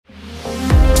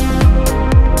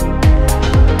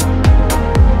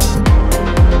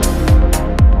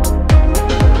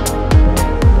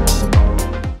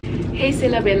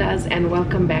Bella Bellas and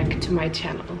welcome back to my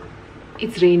channel.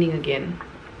 It's raining again.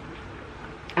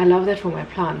 I love that for my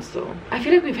plants though. I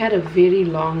feel like we've had a very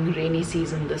long rainy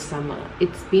season this summer.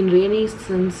 It's been rainy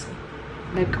since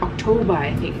like October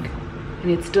I think,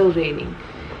 and it's still raining,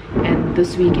 and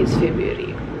this week is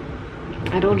February.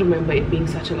 I don't remember it being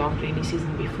such a long rainy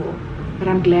season before, but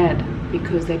I'm glad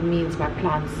because that means my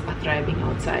plants are thriving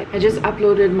outside. I just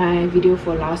uploaded my video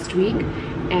for last week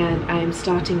and I'm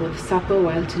starting with supper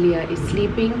while Talia is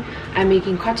sleeping. I'm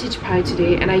making cottage pie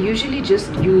today, and I usually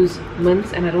just use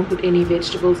mince and I don't put any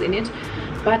vegetables in it,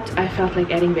 but I felt like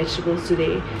adding vegetables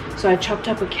today. So I chopped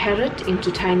up a carrot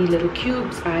into tiny little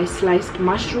cubes. I sliced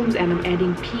mushrooms and I'm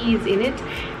adding peas in it.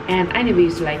 And I never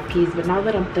used to like peas, but now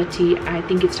that I'm 30, I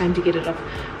think it's time to get rid of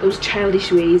those childish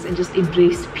ways and just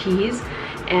embrace peas.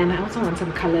 And I also want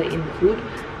some color in the food.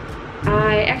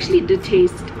 I actually did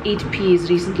eat peas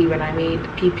recently when I made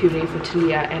pea puree for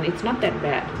Talia, and it's not that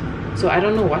bad. So I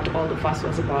don't know what all the fuss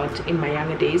was about in my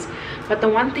younger days, but the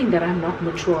one thing that I'm not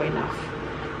mature enough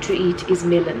to eat is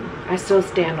melon. I still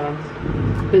stand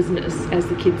on business, as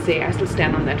the kids say. I still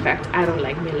stand on that fact. I don't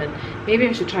like melon. Maybe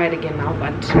I should try it again now,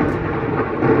 but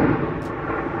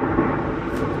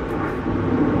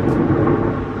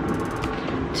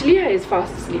Talia is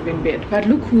fast asleep in bed, but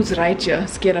look who's right here,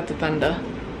 scared of the thunder.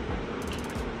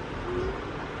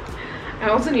 I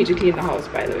also need to clean the house,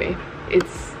 by the way.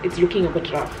 It's looking a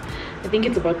bit rough. I think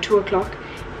it's about 2 o'clock,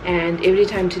 and every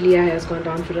time Talia has gone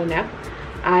down for a nap,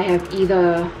 I have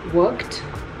either worked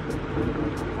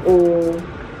or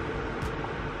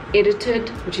edited,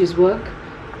 which is work,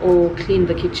 or cleaned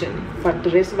the kitchen. But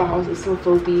the rest of the house is still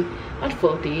filthy. Not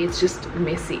filthy, it's just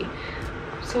messy.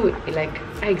 So like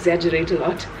I exaggerate a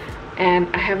lot, and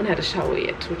I haven't had a shower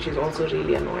yet, which is also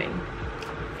really annoying.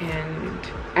 And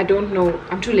I don't know,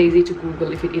 I'm too lazy to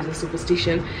Google if it is a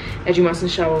superstition that you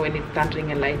mustn't shower when it's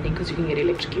thundering and lightning because you can get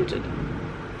electrocuted.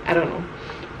 I don't know,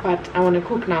 but I want to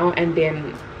cook now, and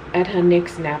then at her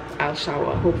next nap I'll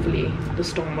shower. Hopefully the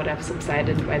storm would have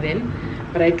subsided by then,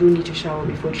 but I do need to shower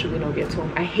before Trevino gets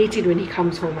home. I hate it when he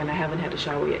comes home and I haven't had a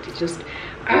shower yet. It just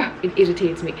it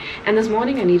irritates me. And this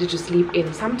morning I needed to sleep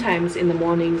in. Sometimes in the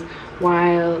mornings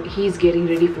while he's getting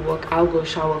ready for work, I'll go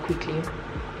shower quickly,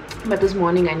 but this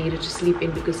morning I needed to sleep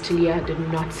in because Talia did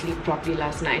not sleep properly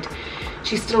last night.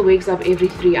 She still wakes up every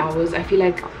 3 hours. I feel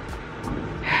like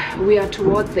we are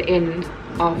towards the end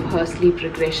of her sleep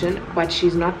regression, but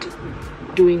she's not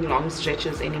doing long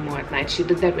stretches anymore at night. She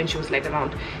did that when she was like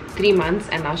around 3 months,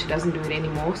 and now she doesn't do it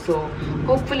anymore. So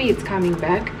hopefully it's coming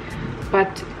back.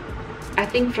 But I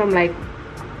think from like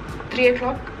 3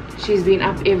 o'clock she's been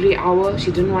up every hour.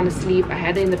 She didn't want to sleep. I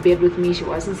had her in the bed with me. She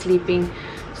wasn't sleeping.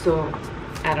 So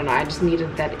I don't know, I just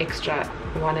needed that extra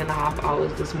 1.5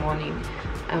 hours this morning.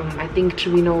 I think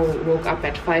Trevino woke up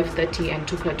at 5:30 and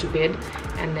took her to bed,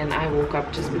 and then I woke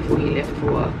up just before he left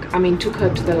for work. I mean, took her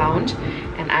to the lounge,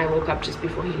 and I woke up just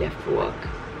before he left for work.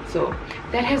 So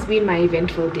that has been my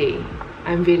eventful day.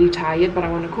 I'm very tired, but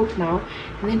I want to cook now,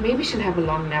 and then maybe she'll have a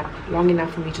long nap, long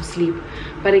enough for me to sleep.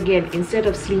 But again, instead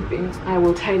of sleeping, I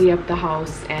will tidy up the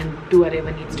house and do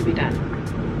whatever needs to be done.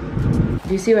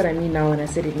 Do you see what I mean now when I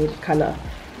said it needed color?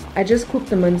 I just cooked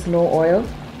the mince no oil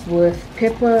with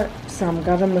pepper, some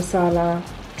garam masala,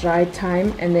 dried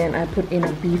thyme, and then I put in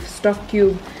a beef stock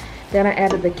cube. Then I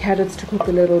added the carrots to cook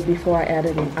a little before I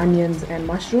added in onions and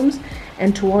mushrooms.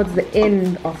 And towards the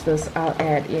end of this, I'll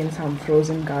add in some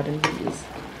frozen garden peas.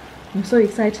 I'm so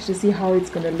excited to see how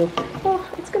it's gonna look. Oh,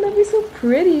 it's gonna be so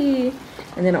pretty.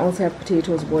 And then I also have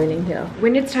potatoes boiling here.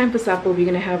 When it's time for supper, we're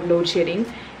gonna have load shedding,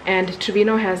 and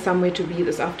Trevino has somewhere to be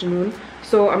this afternoon.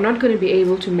 So I'm not going to be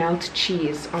able to melt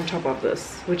cheese on top of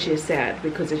this, which is sad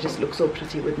because it just looks so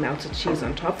pretty with melted cheese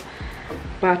on top.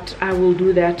 But I will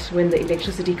do that when the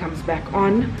electricity comes back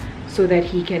on so that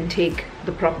he can take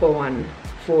the proper one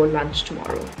for lunch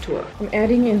tomorrow to work. I'm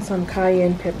adding in some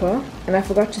cayenne pepper, and I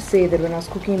forgot to say that when I was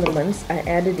cooking the mince, I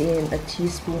added in a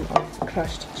teaspoon of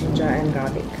crushed ginger and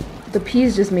garlic. The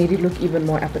peas just made it look even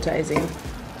more appetizing.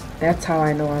 That's how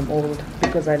I know I'm old,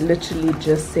 because I literally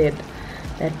just said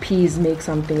that peas make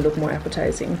something look more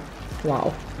appetizing.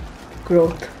 Wow,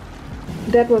 growth.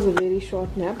 That was a very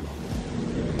short nap.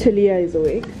 Talia is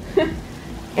awake.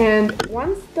 And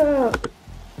once the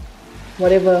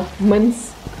whatever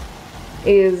mince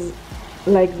is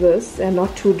like this and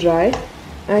not too dry,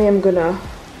 I am gonna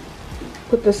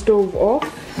put the stove off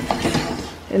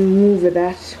and move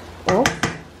that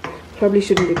off. Probably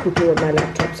shouldn't be cooking with my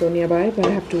laptop so nearby, but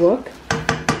I have to work.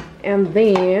 And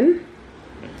then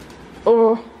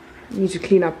oh, I need to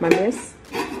clean up my mess.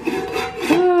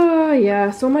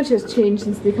 Yeah, so much has changed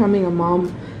since becoming a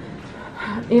mom.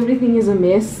 Everything is a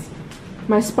mess.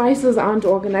 My spices aren't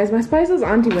organized. My spices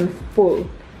aren't even full.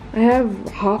 I have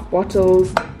half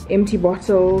bottles, empty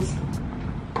bottles.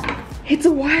 It's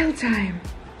a wild time.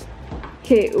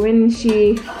 Okay, when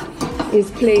she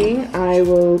is playing, I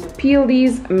will peel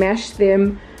these, mash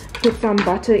them, put some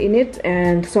butter in it,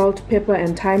 and salt, pepper,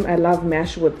 and thyme. I love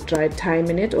mash with dried thyme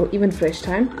in it, or even fresh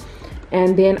thyme.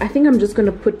 And then I think I'm just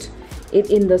gonna put it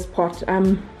in this pot.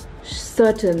 I'm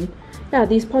certain, yeah,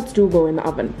 these pots do go in the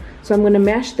oven. So I'm gonna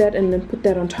mash that and then put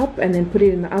that on top and then put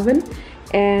it in the oven.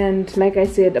 And like I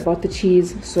said about the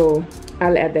cheese, so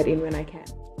I'll add that in when I can.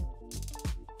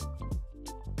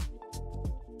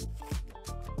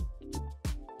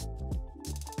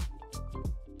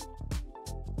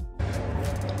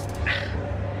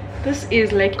 This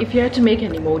is like, if you had to make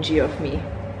an emoji of me,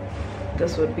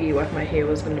 this would be what my hair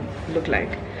was gonna look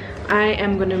like. I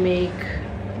am gonna make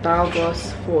dal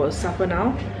gos for supper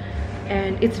now,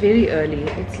 and it's very early.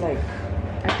 It's like,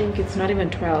 I think it's not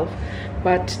even 12,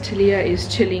 but Talia is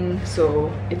chilling,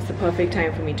 so it's the perfect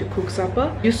time for me to cook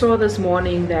supper. You saw this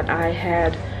morning that I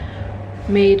had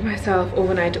made myself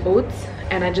overnight oats,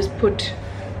 and I just put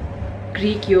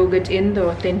Greek yogurt in, the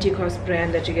Authenticos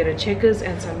brand that you get at Checkers,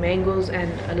 and some mangoes and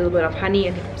a little bit of honey,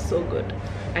 and it was so good.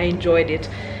 I enjoyed it.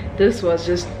 This was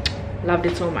just, loved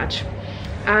it so much.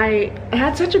 I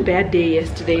had such a bad day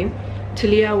yesterday.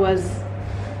 Talia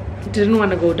didn't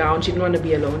want to go down. She didn't want to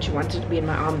be alone. She wanted to be in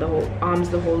my arms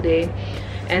the whole day.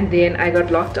 And then I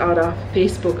got locked out of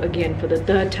Facebook again for the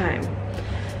 3rd time.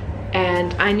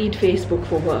 And I need Facebook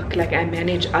for work. Like, I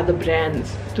manage other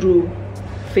brands through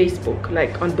Facebook,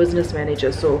 like on Business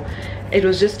Manager. So it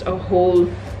was just a whole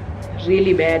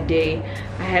really bad day.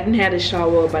 I hadn't had a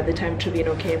shower by the time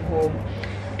Trevino came home,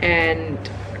 and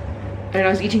when I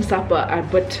was eating supper, I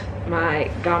bit my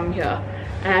gum here,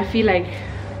 and I feel like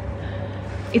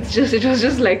it was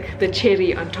just like the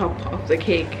cherry on top of the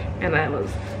cake, and I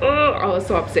was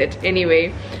so upset.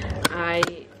 Anyway, I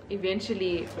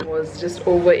eventually was just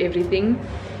over everything.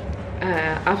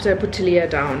 After I put Talia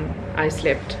down, I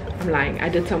slept. I'm lying. I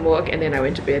did some work and then I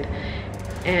went to bed,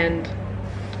 and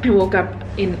I woke up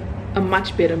in a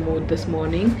much better mood this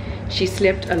morning. She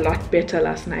slept a lot better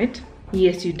last night.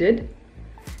 Yes, you did.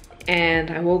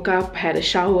 And I woke up, had a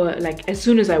shower. Like, as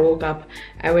soon as I woke up,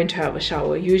 I went to have a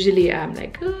shower. Usually I'm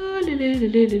like,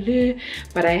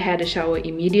 but I had a shower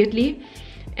immediately,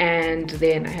 and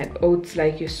then I had oats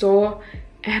like you saw.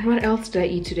 And what else did I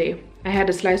eat today? I had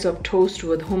a slice of toast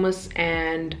with hummus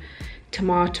and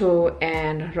tomato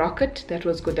and rocket. That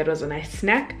was good. That was a nice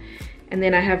snack. And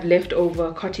then I have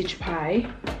leftover cottage pie,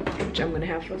 which I'm gonna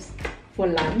have for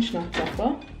lunch, not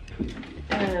supper.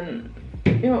 And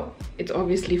you know, it's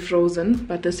obviously frozen,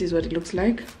 but this is what it looks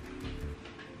like.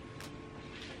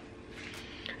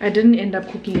 I didn't end up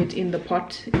cooking it in the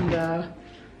pot in the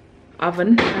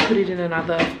oven. I put it in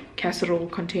another casserole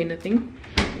container thing.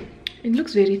 It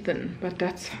looks very thin, but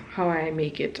that's how I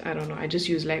make it. I don't know. I just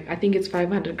use, like, I think it's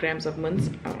 500 grams of mince.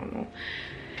 I don't know.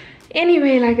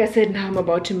 Anyway, like I said, now I'm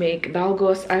about to make dal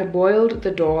gos. I boiled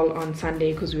the dal on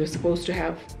Sunday because we were supposed to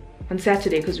have, on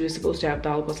Saturday because we were supposed to have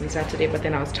dal gos on Saturday, but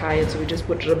then I was tired, so we just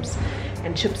put ribs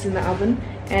and chips in the oven.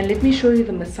 And let me show you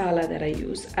the masala that I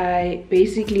use. I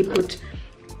basically put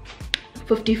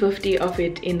 50-50 of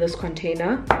it in this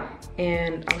container,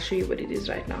 and I'll show you what it is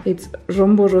right now. It's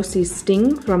Rombo Rossi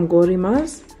Sting from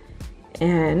Gorima's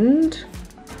and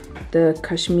the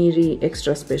Kashmiri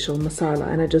extra special masala,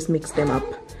 and I just mix them up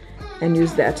and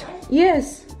use that.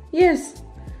 Yes, yes.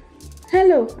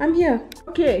 Hello, I'm here.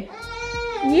 Okay.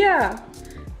 Yeah.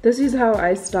 This is how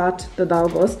I start the dal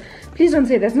gos. Please don't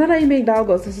say that's not how you make dal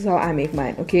gos. This is how I make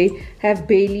mine, okay? Have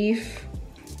bay leaf.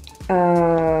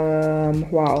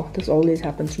 Wow, this always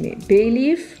happens to me. Bay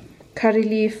leaf, curry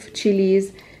leaf,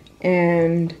 chilies,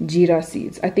 and jeera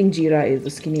seeds. I think jeera is the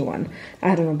skinny one.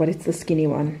 I don't know, but it's the skinny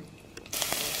one.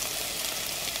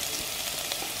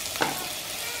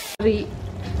 Curry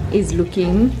is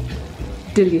looking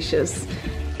delicious.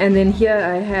 And then here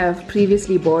I have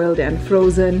previously boiled and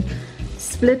frozen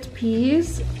split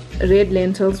peas, red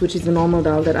lentils, which is the normal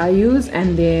dal that I use,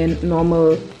 and then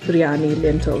normal biryani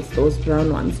lentils, those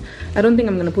brown ones. I don't think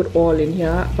I'm gonna put all in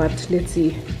here, but let's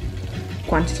see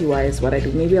quantity wise what I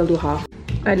do. Maybe I'll do half.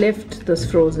 I left this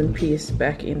frozen piece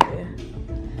back in there,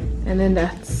 and then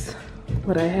that's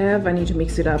what I have. I need to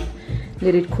mix it up,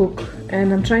 let it cook,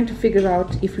 and I'm trying to figure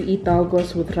out if we eat dal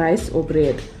gos with rice or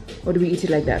bread, or do we eat it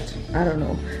like that? I don't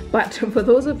know. But for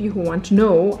those of you who want to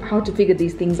know how to figure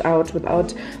these things out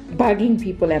without bugging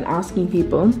people and asking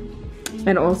people,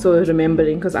 and also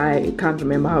remembering, because I can't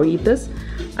remember how we eat this,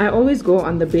 I always go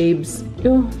on the babes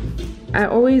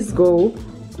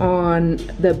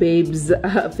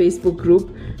Facebook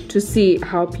group to see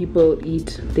how people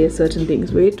eat their certain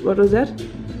things. Wait, what was that?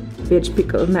 Veg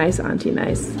pickle. Nice, auntie,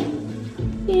 nice.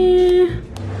 Yeah.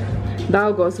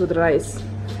 Dal goes with rice.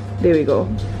 There we go.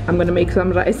 I'm gonna make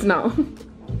some rice now.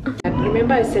 And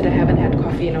remember I said I haven't had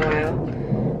coffee in a while?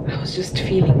 I was just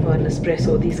feeling for an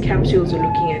espresso. These capsules were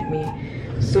looking at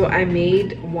me. So I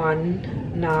made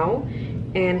one now.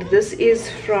 And this is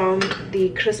from the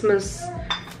Christmas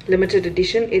limited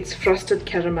edition. It's frosted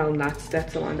caramel nuts.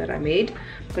 That's the one that I made.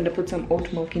 I'm going to put some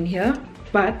oat milk in here.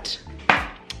 But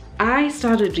I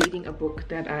started reading a book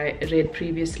that I read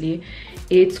previously.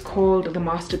 It's called The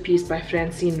Masterpiece by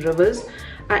Francine Rivers.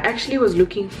 I actually was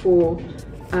looking for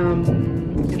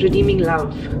Redeeming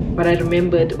Love, but I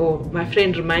remembered, or my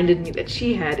friend reminded me that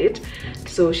she had it.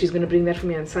 So she's going to bring that for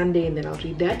me on Sunday, and then I'll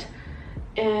read that.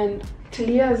 And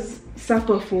Talia's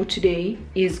supper for today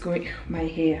is going... My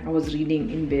hair, I was reading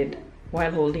in bed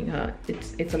while holding her.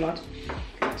 It's a lot.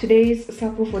 Today's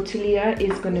supper for Talia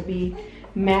is going to be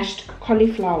mashed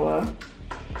cauliflower,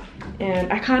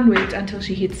 and I can't wait until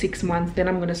she hits 6 months. Then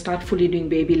I'm going to start fully doing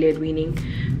baby-led weaning.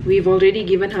 We've already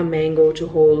given her mango to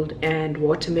hold and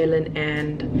watermelon,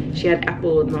 and she had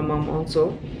apple with my mom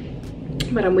also,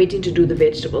 but I'm waiting to do the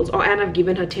vegetables. Oh, and I've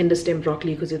given her tender stem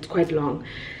broccoli because it's quite long,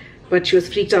 but she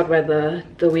was freaked out by the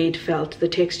way it felt, the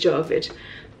texture of it.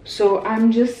 So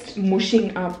I'm just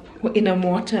mushing up in a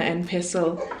mortar and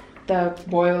pestle the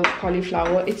boiled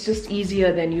cauliflower. It's just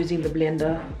easier than using the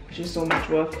blender, which is so much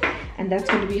work. And that's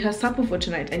going to be her supper for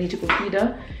tonight. I need to go feed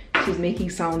her. She's making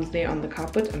sounds there on the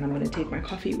carpet, and I'm going to take my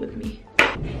coffee with me.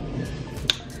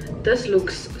 This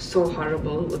looks so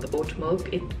horrible with oat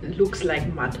milk. It looks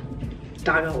like mud,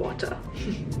 daga water.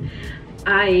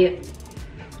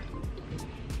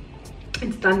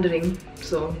 It's thundering,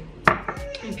 so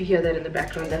if you hear that in the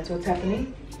background, that's what's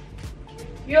happening.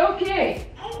 You're okay.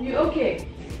 You're okay.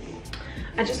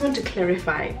 I just want to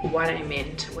clarify what I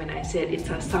meant when I said it's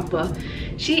her supper.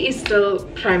 She is still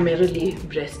primarily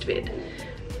breastfed.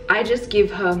 I just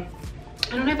give her...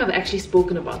 I don't know if I've actually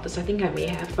spoken about this. I think I may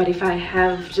have, but if I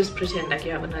have, just pretend like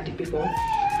you haven't heard it before.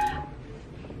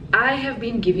 I have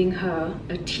been giving her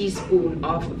a teaspoon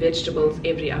of vegetables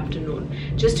every afternoon,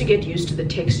 just to get used to the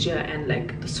texture and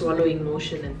like the swallowing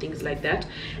motion and things like that,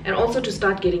 and also to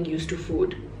start getting used to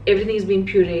food. Everything is being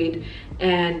pureed,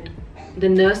 and the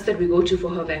nurse that we go to for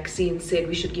her vaccine said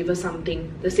we should give her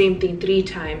something, the same thing 3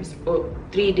 times or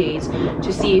 3 days,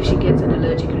 to see if she gets an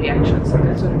allergic reaction. So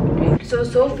that's what I'm doing.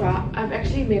 So far I've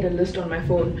actually made a list on my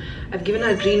phone. I've given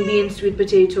her green beans, sweet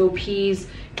potato, peas,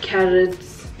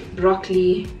 carrots,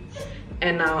 broccoli,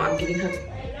 and now I'm giving her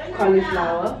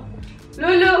cauliflower.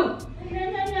 Lulu!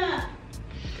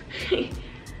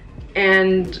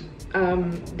 And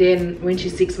then when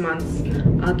she's 6 months,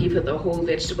 I'll give her the whole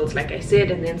vegetables like I said,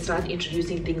 and then start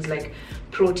introducing things like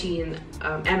protein,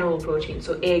 animal protein,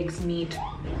 so eggs, meat,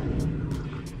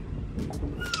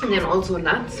 and then also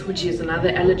nuts, which is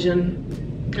another allergen,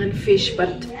 and fish.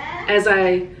 But as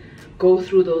I go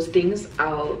through those things,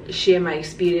 I'll share my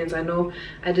experience. I know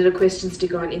I did a question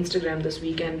sticker on Instagram this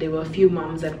weekend. There were a few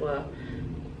moms that were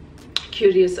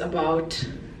curious about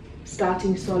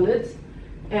starting solids,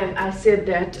 and I said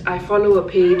that I follow a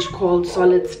page called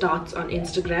Solid Starts on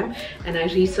Instagram, and I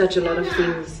research a lot of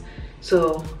things.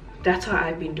 So that's how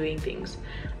I've been doing things.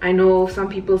 I know some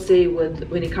people say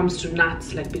when it comes to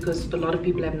nuts, like because a lot of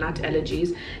people have nut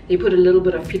allergies, they put a little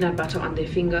bit of peanut butter on their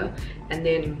finger and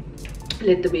then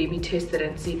let the baby taste it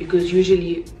and see, because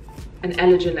usually an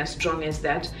allergen as strong as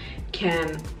that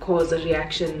can cause a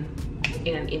reaction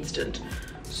in an instant.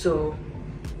 So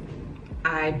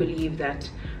I believe that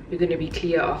we're going to be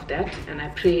clear of that, and I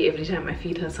pray every time I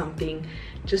feed her something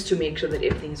just to make sure that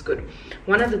everything's good.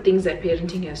 One of the things that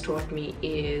parenting has taught me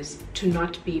is to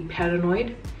not be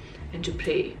paranoid and to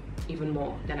pray even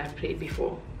more than I've prayed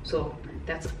before. So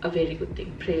that's a very good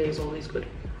thing. Prayer is always good.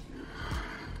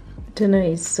 Dinner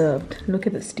is served. Look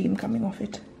at the steam coming off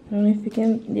it. I don't know if you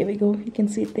can, there we go, you can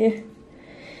see it there.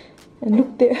 And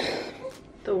look there.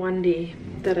 The one day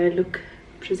that I look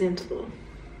presentable,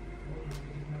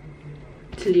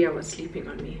 Talia was sleeping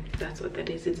on me. That's what that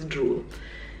is, it's drool.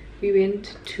 We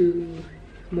went to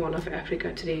Mall of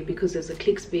Africa today because there's a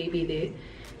Clicks baby there,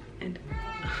 and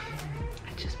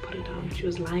I just put her down. She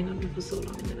was lying on me for so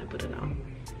long, and then I put her down.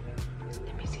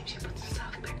 Let me see if she puts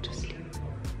herself back to sleep.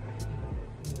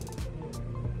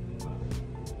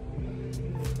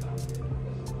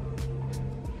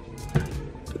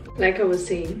 Like I was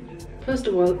saying, first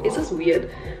of all, it's just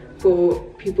weird for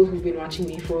people who've been watching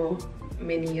me for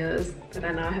many years that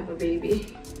I now have a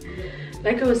baby.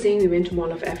 Like I was saying, we went to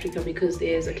Mall of Africa because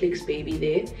there's a Clicks baby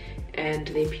there, and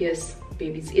they pierce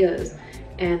babies' ears.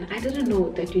 and I didn't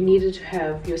know that you needed to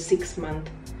have your 6-month.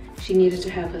 She needed to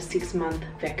have her 6-month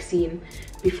vaccine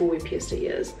before we pierced her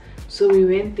ears. So we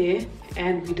went there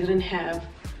and we didn't have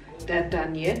that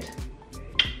done yet,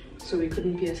 so we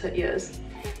couldn't pierce her ears.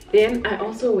 Then I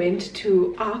also went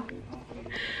to Arc.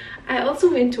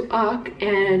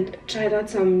 And tried out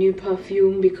some new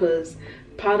perfume, because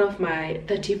part of my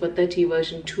 30 for 30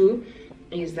 version 2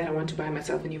 is that I want to buy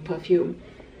myself a new perfume.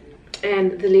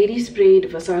 And the lady sprayed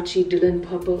Versace Dylan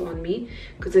Purple on me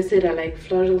because I said I like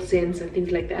floral scents and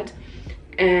things like that.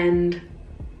 And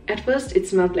at first it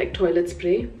smelled like toilet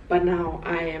spray, but now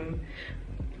I am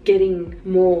getting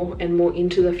more and more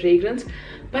into the fragrance.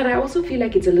 But I also feel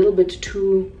like it's a little bit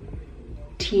too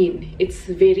teen. It's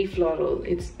very floral,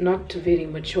 it's not very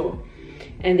mature.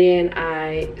 And then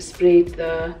I sprayed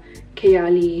the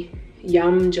Kayali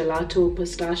Yum Gelato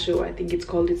Pistachio, I think it's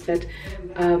called. It's that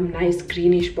nice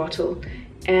greenish bottle.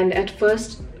 And at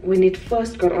first, when it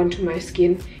first got onto my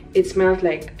skin, it smelled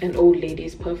like an old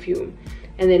lady's perfume.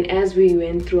 And then as we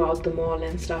went throughout the mall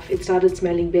and stuff, it started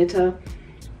smelling better.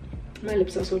 My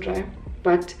lips are so dry,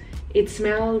 but it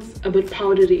smells a bit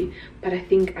powdery, but I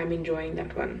think I'm enjoying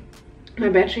that one. My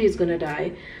battery is gonna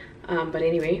die, but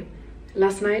anyway,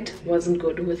 last night wasn't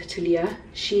good with Talia.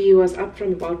 She was up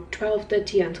from about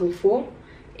 12:30 until 4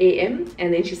 a.m.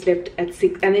 and then she slept at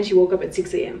 6, and then she woke up at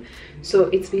 6 a.m. So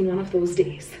it's been one of those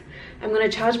days. I'm gonna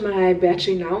charge my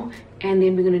battery now, and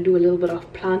then we're gonna do a little bit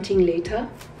of planting later,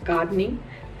 gardening.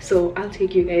 So I'll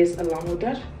take you guys along with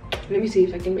that. Let me see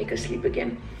if I can make her sleep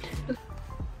again.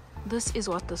 This is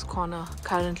what this corner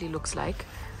currently looks like.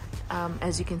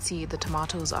 As you can see, the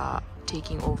tomatoes are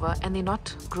taking over and they're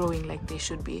not growing like they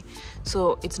should be,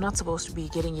 so it's not supposed to be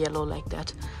getting yellow like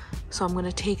that. So I'm going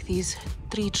to take these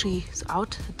 3 trees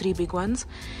out, 3 big ones,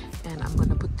 and I'm going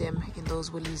to put them in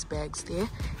those Woolies bags there.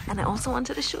 And I also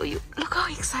wanted to show you, look how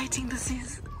exciting this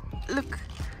is. Look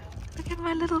at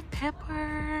my little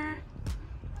pepper.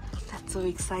 That's so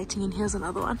exciting. And here's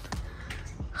another one.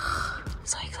 I'm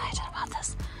so excited about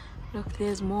this. Look,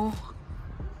 there's more,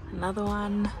 another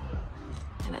one,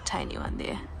 and a tiny one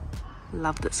there.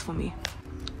 Love this for me.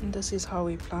 And this is how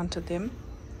we planted them.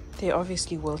 They're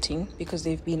obviously wilting because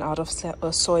they've been out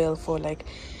of soil for like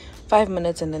 5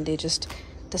 minutes, and then they just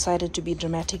decided to be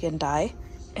dramatic and die.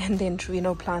 And then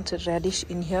Trevino planted radish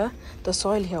in here. The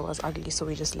soil here was ugly, so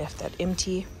we just left that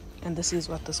empty. And this is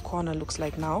what this corner looks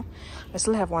like now. I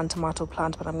still have 1 tomato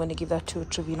plant, but I'm going to give that to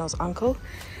Trevino's uncle.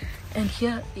 And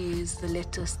here is the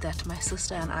lettuce that my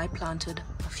sister and I planted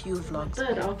a few vlogs.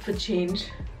 Third outfit change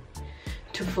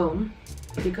to film,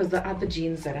 because the other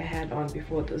jeans that I had on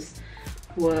before this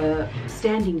were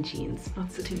standing jeans,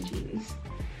 not sitting jeans.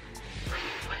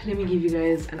 Let me give you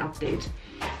guys an update.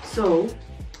 So,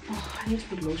 I need to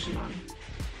put lotion on.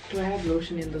 Do I have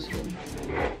lotion in this room?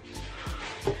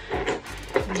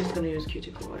 I'm just gonna use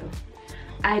cuticle oil.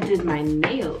 I did my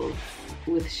nails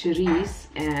with Cherise,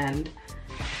 and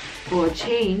for a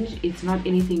change, it's not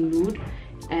anything nude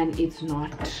and it's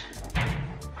not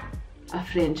a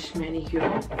French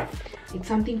manicure. It's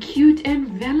something cute and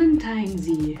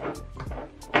Valentine's-y.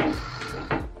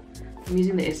 I'm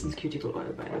using the Essence cuticle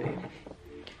oil, by the way.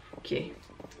 Okay,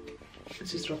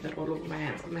 let's just drop that all over my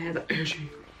hands. My hands are itchy.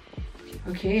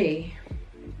 Okay,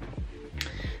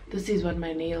 this is what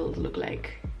my nails look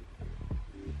like.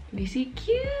 You see,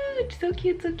 cute, so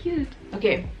cute, so cute.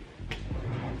 Okay,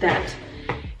 that.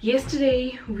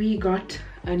 Yesterday we got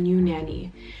a new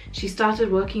nanny. She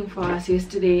started working for us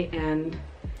yesterday and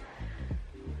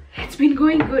it's been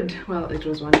going good. Well, it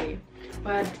was one day,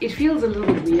 but it feels a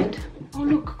little bit weird. Oh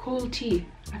look, cold tea.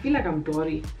 I feel like I'm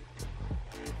Dory.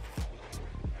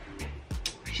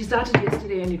 She started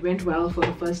yesterday and it went well for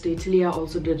the first day. Talia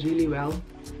also did really well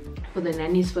for the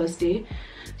nanny's first day.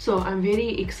 So I'm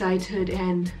very excited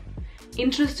and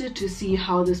interested to see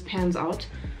how this pans out.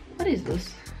 What is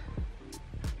this?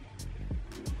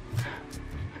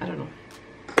 I don't know.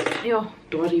 Yo,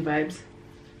 Dory vibes.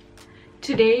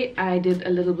 Today I did a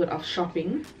little bit of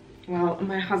shopping. Well,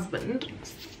 my husband.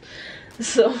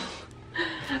 So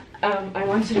I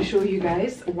wanted to show you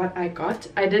guys what I got.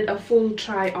 I did a full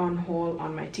try on haul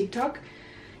on my TikTok,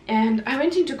 and I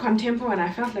went into Contempo and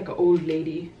I felt like an old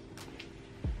lady,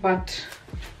 but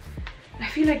I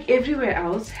feel like everywhere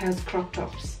else has crop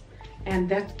tops, and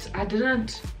that I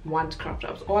didn't want crop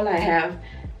tops. All I have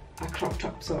are crop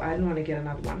tops, so I didn't want to get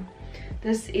another one.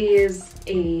 This is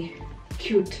a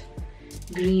cute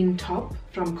green top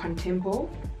from Contempo,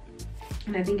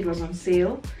 and I think it was on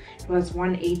sale. It was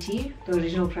 $180. The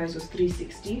original price was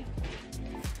 $360.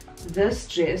 This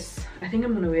dress, I think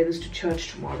I'm gonna wear this to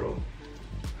church tomorrow.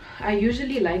 I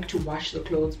usually like to wash the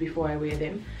clothes before I wear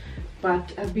them,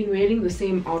 but I've been wearing the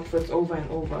same outfits over and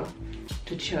over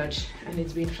to church, and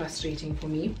it's been frustrating for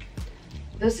me.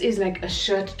 This is like a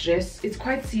shirt dress. It's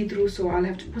quite see-through, so I'll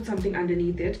have to put something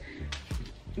underneath it,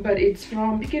 but it's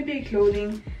from Pick n Pay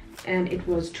clothing, and it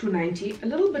was $2.90. A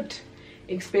little bit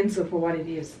expensive for what it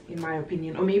is, in my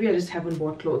opinion, or maybe I just haven't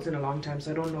bought clothes in a long time,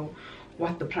 so I don't know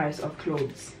what the price of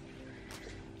clothes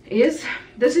is.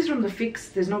 This is from the Fix.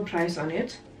 There's no price on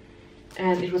it,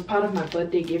 and it was part of my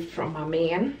birthday gift from my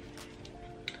man.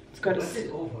 It's got a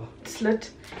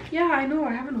slit. Yeah, I know,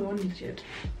 I haven't worn it yet.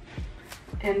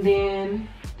 And then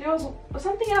there was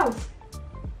something else,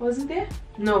 wasn't there?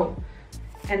 No.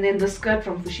 And then the skirt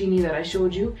from Fushini that I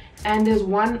showed you, and there's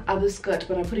one other skirt,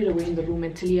 but I put it away in the room,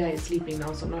 and Talia is sleeping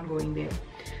now, so I'm not going there.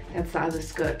 That's the other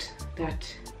skirt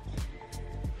that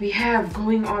we have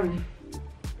going on.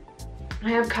 I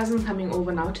have cousins coming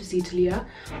over now to see Talia.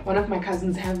 One of my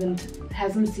cousins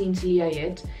hasn't seen Talia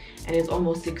yet, and it's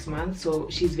almost 6 months, so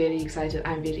she's very excited.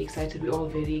 I'm very excited. We're all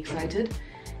very excited.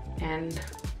 And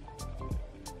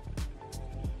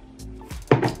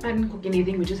I didn't cook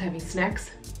anything. We're just having snacks.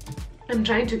 I'm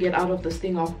trying to get out of this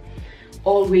thing of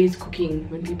always cooking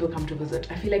when people come to visit.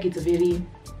 I feel like it is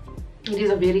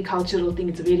a very cultural thing.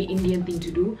 It's a very Indian thing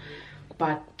to do,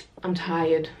 but I'm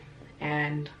tired,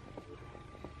 and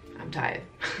I'm tired.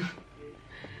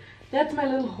 That's my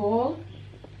little haul.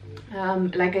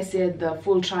 Like I said, the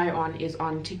full try on is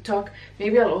on TikTok.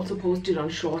 Maybe I'll also post it on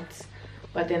Shorts,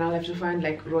 but then I'll have to find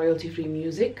like royalty free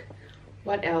music.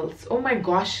 What else? Oh my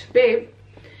gosh, babe,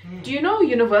 do you know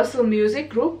Universal Music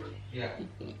Group? Yeah.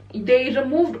 They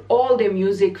removed all their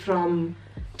music from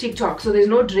TikTok, so there's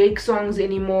no Drake songs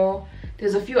anymore.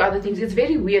 There's a few other things. It's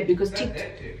very weird because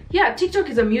TikTok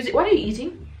is a music. What are you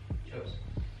eating? Chips.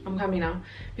 I'm coming now.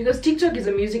 Because TikTok is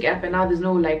a music app, and now there's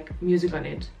no like music on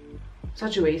it.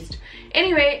 Such a waste.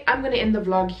 Anyway, I'm gonna end the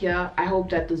vlog here. I hope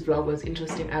that this vlog was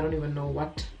interesting. I don't even know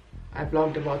what I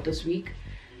vlogged about this week,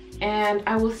 and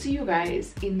I will see you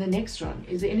guys in the next one.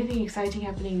 Is there anything exciting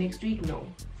happening next week? No.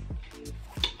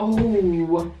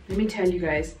 Oh, let me tell you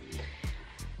guys.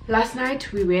 Last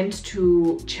night we went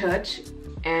to church,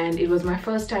 and it was my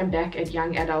first time back at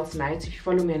Young Adults Nights. If you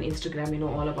follow me on Instagram, you know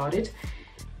all about it.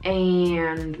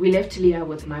 And we left Talia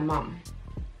with my mom,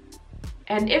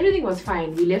 and everything was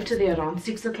fine. We left her there around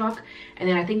 6 o'clock, and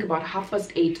then I think about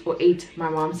 8:30 or 8, my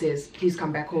mom says, please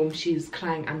come back home. She's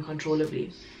crying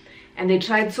uncontrollably. And they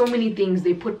tried so many things.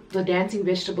 They put the dancing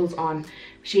vegetables on.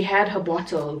 She had her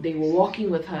bottle. They were walking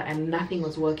with her, and nothing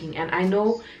was working. And I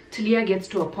know Talia gets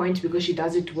to a point, because she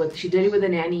did it with the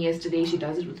nanny yesterday. She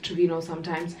does it with Trevino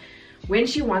sometimes. When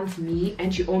she wants me,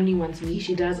 and she only wants me,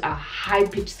 she does a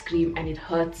high-pitched scream, and it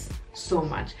hurts so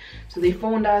much. So they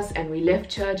phoned us, and we left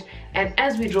church. And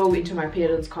as we drove into my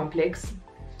parents' complex,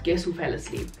 guess who fell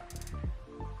asleep?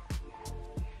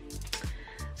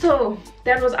 So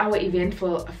that was our event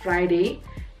for Friday.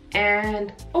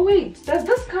 And oh wait, does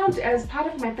this count as part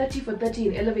of my 30 for 30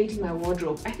 in elevating my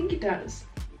wardrobe? I think it does.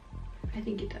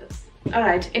 All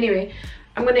right, anyway,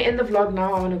 I'm gonna end the vlog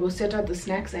now. I want to go set out the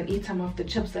snacks and eat some of the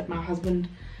chips that my husband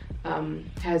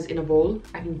has in a bowl.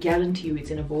 I can guarantee you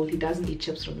it's in a bowl. He doesn't eat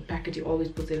chips from the packet. He always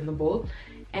puts it in the bowl.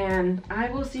 And I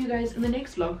will see you guys in the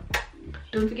next vlog.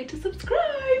 Don't forget to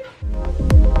subscribe.